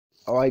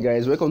Alright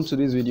guys, welcome to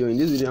this video. In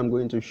this video I'm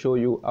going to show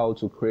you how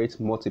to create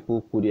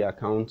multiple Kudi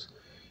accounts.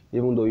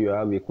 Even though you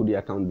have a Kudi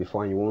account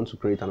before and you want to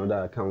create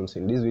another account,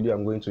 in this video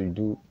I'm going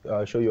to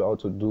show you how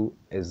to do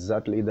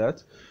exactly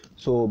that.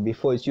 So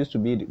before, it used to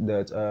be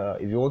that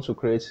if you want to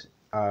create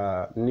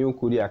a new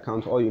Kudi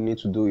account, all you need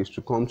to do is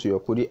to come to your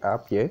Kudi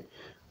app here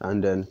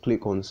and then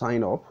click on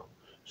sign up.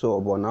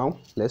 So but now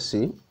let's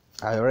see,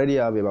 I already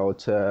have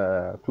about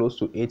close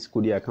to 8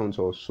 Kudi accounts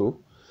or so,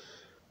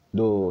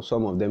 though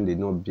some of them did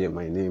not bear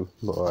my name,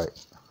 but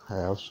I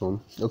have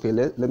some. Okay,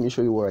 let me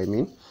show you what I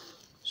mean.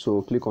 So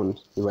if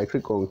I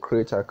click on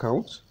create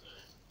account,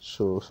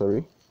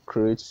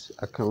 create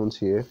account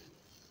here.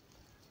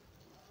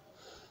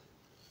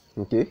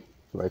 Okay,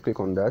 if I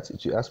click on that,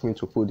 it will ask me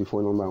to put the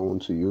phone number I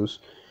want to use.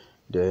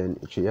 Then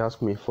it will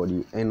ask me for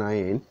the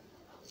NIN.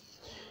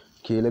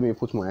 Okay, let me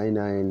put my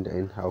NIN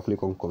and I'll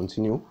click on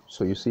continue.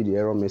 So you see the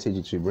error message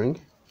it will bring.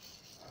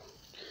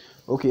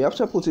 Okay,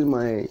 after putting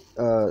my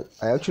I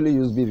actually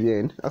use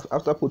BVN.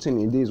 After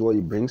putting in, this is what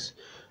it brings.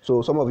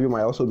 So some of you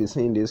might also be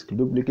seeing this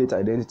duplicate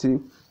identity.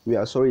 We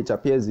are sorry, it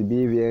appears the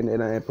BVN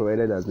NIN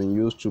provided has been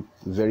used to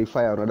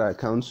verify another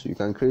account. You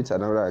can create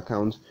another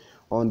account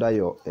under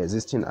your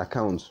existing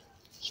account.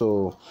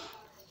 So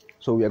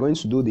we are going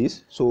to do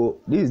this. So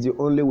this is the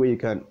only way you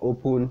can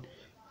open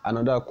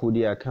another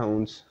Kudi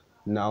account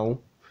now.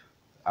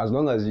 As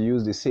long as you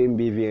use the same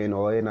BVN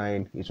or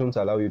NIN, it won't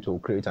allow you to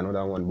create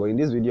another one. But in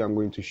this video, I'm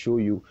going to show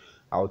you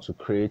how to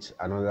create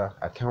another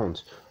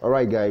account.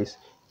 Alright guys,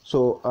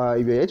 so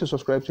if you're here to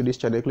subscribe to this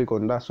channel, click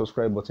on that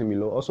subscribe button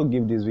below. Also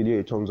give this video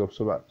a thumbs up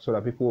so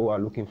that people who are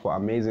looking for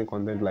amazing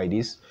content like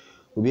this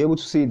will be able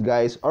to see it,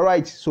 guys.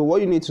 Alright, so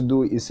what you need to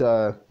do is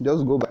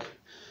just go back.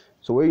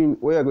 So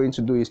what you're going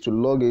to do is to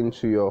log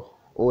into your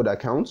old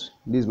account.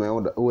 This is my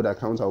old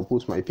account. I'll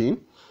put my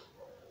PIN.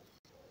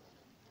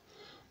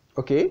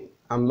 Okay,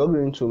 I'm logged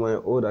into my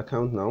old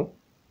account now.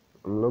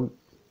 I'm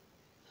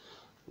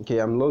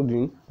logged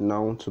in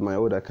now to my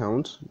old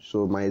account,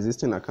 so my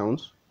existing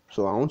account.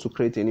 So I want to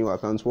create a new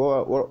account.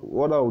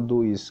 What I'll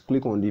do is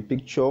click on the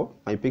picture,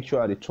 my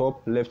picture at the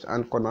top left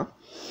hand corner.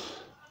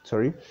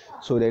 Sorry.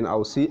 So then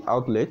I'll see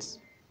outlets.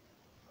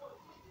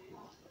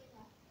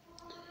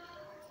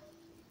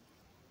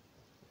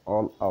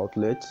 All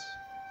outlets.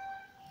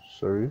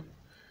 Sorry.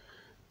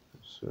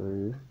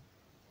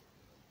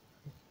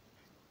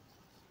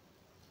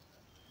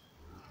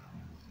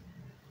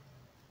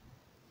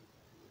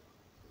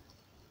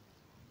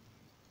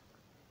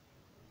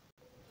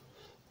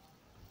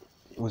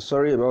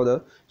 Sorry about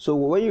that. So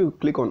when you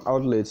click on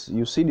outlets,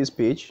 you see this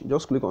page.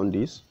 Just click on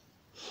this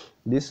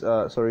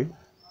sorry,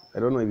 I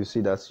don't know if you see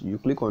that. You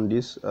click on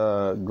this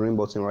green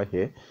button right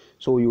here.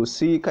 So you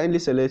see, kindly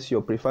select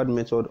your preferred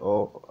method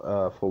or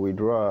for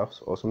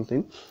withdrawals or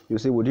something. You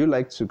see, would you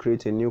like to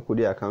create a new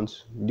Kudi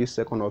account? This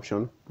second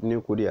option,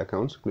 new Kudi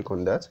account, click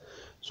on that.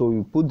 So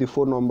you put the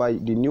phone number,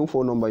 the new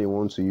phone number you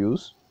want to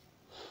use.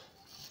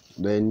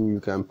 Then you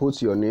can put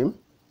your name.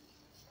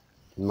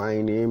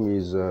 My name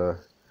is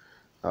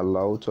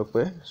allow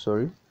Tokwe,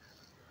 sorry.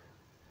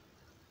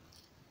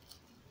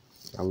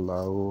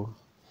 Allow.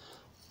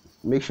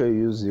 Make sure you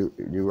use the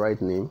right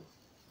name.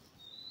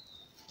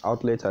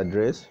 Outlet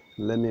address.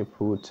 Let me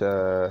put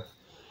so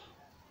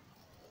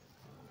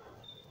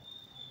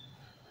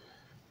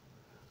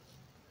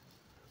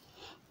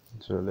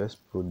let's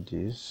put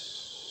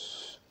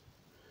this.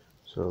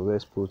 So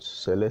let's put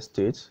select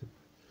state.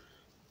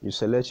 You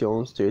select your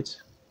own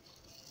state.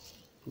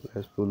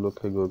 Let's put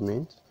local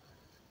government.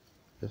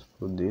 Let's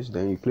put this.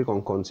 Then you click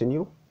on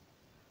continue.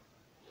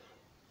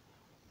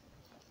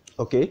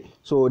 Okay,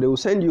 so they will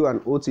send you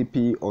an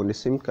OTP on the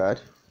SIM card,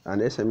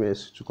 an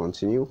SMS to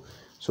continue.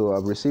 So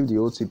I've received the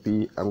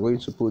OTP. I'm going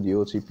to put the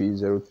OTP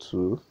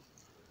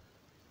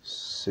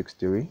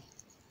 0263.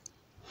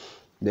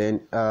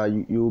 Then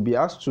you will be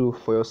asked to,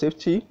 for your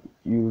safety,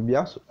 you will be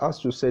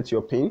asked to set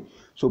your PIN.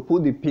 So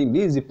put the PIN.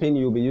 This is the PIN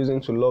you'll be using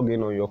to log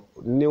in on your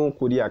new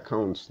Kudi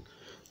account.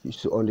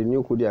 On the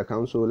new Kudi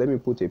account. So let me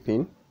put a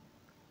PIN.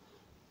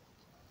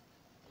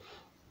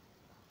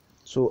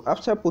 So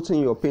after putting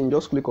your PIN,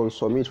 just click on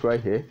submit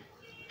right here.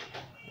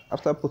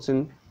 After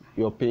putting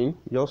your PIN,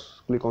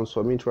 just click on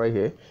submit right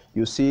here.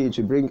 You see it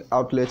will bring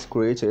outlets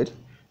created.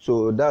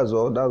 So that's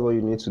all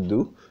you need to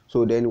do.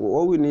 So then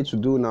what we need to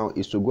do now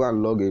is to go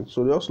and log in.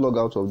 So just log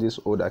out of this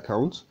old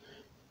account.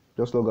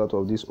 Just log out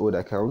of this old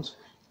account.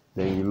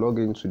 Then you log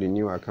into the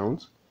new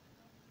account.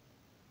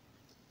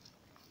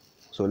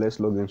 So let's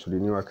log into the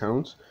new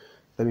account.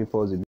 Let me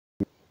pause the video.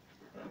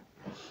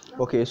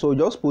 Okay, so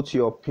just put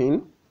your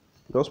PIN.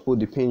 Just put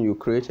the PIN you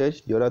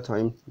created the other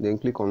time, then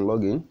click on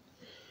login.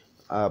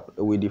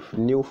 With the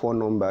new phone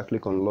number,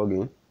 click on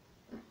login.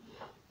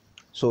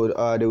 So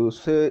they will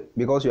say,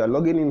 because you are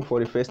logging in for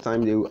the first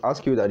time, they will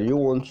ask you that you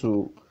want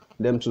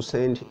them to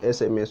send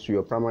SMS to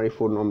your primary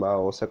phone number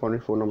or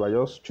secondary phone number.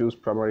 Just choose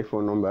primary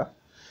phone number.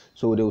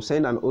 So they will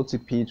send an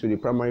OTP to the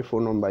primary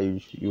phone number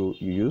you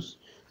use.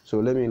 So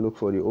let me look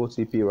for the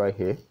OTP right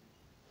here.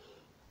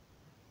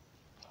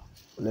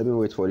 Let me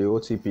wait for the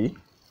OTP.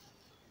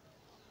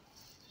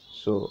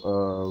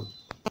 So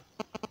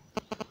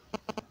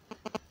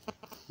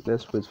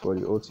let's wait for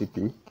the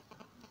OTP.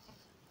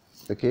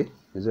 Okay,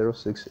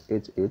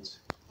 0688.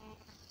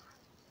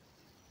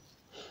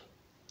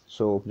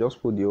 So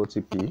just put the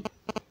OTP,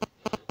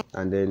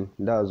 and then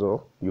that's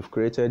all. You've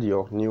created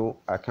your new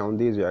account.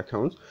 This is your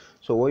account.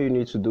 So what you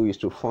need to do is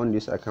to fund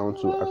this account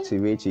to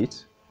activate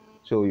it.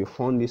 So you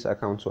fund this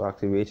account to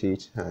activate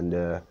it, and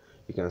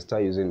you can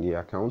start using the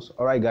accounts.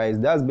 Alright guys,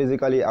 that's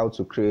basically how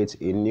to create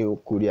a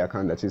new Kudi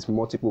account, that is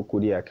multiple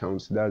Kudi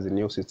accounts. That's the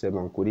new system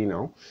on Kudi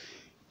now.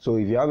 So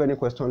if you have any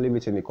question, leave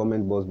it in the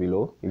comment box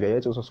below. If you're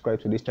yet to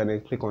subscribe to this channel,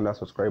 click on that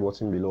subscribe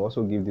button below.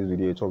 Also give this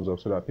video a thumbs up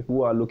so that people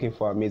who are looking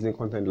for amazing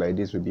content like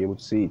this will be able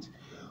to see it.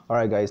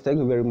 Alright guys, thank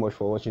you very much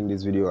for watching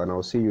this video, and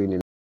I'll see you in the